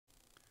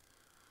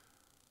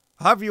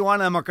Hi everyone,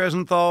 I'm Mark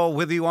Rosenthal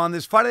with you on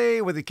this Friday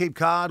with the Cape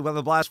Cod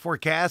Weatherblast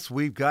forecast.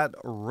 We've got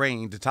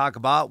rain to talk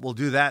about. We'll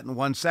do that in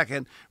 1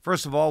 second.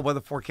 First of all, weather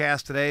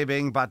forecast today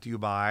being brought to you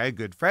by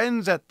good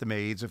friends at the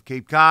Maids of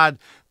Cape Cod.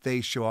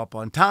 They show up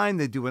on time.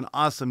 They do an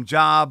awesome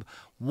job.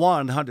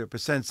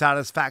 100%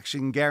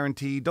 satisfaction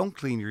guarantee. Don't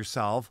clean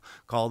yourself.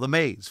 Call the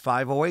Maids,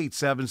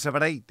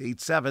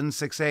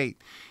 508-778-8768.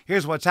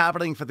 Here's what's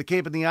happening for the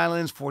Cape and the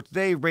Islands for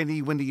today.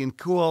 Rainy, windy, and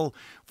cool.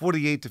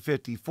 48 to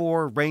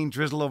 54. Rain,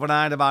 drizzle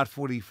overnight, about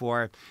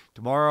 44.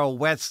 Tomorrow,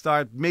 wet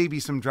start, maybe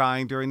some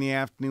drying during the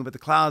afternoon, but the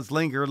clouds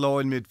linger low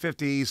in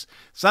mid-50s.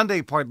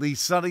 Sunday, partly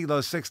sunny,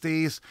 low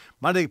 60s.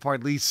 Monday,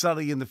 partly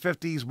sunny in the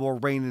 50s. More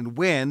rain and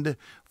wind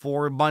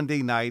for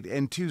Monday night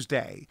and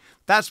Tuesday.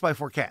 That's my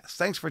forecast.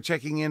 Thanks for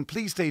checking in.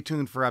 Please stay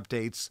tuned for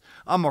updates.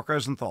 I'm Mark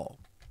Rosenthal.